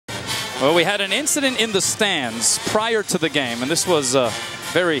Well, we had an incident in the stands prior to the game, and this was a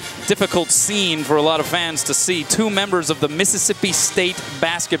very difficult scene for a lot of fans to see. Two members of the Mississippi State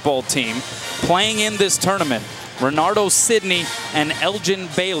basketball team playing in this tournament, Renardo Sidney and Elgin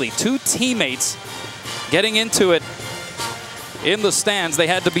Bailey, two teammates getting into it in the stands. They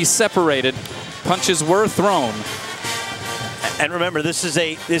had to be separated. Punches were thrown. And remember, this is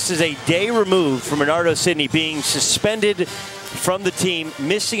a day removed from Renardo Sidney being suspended from the team,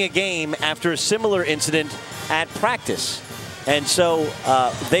 missing a game after a similar incident at practice. And so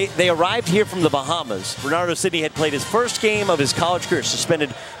they arrived here from the Bahamas. Renardo Sidney had played his first game of his college career,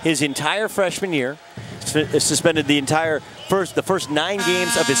 suspended his entire freshman year, suspended the first 9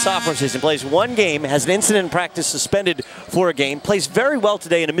 games of his sophomore season, plays 1 game, has an incident in practice, suspended for a game, plays very well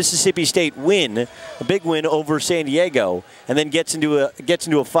today in a Mississippi State win, a big win over San Diego, and then gets into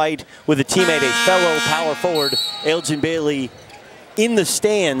a fight with a teammate, a fellow power forward, Elgin Bailey, in the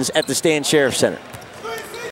stands at the Stan Sheriff Center.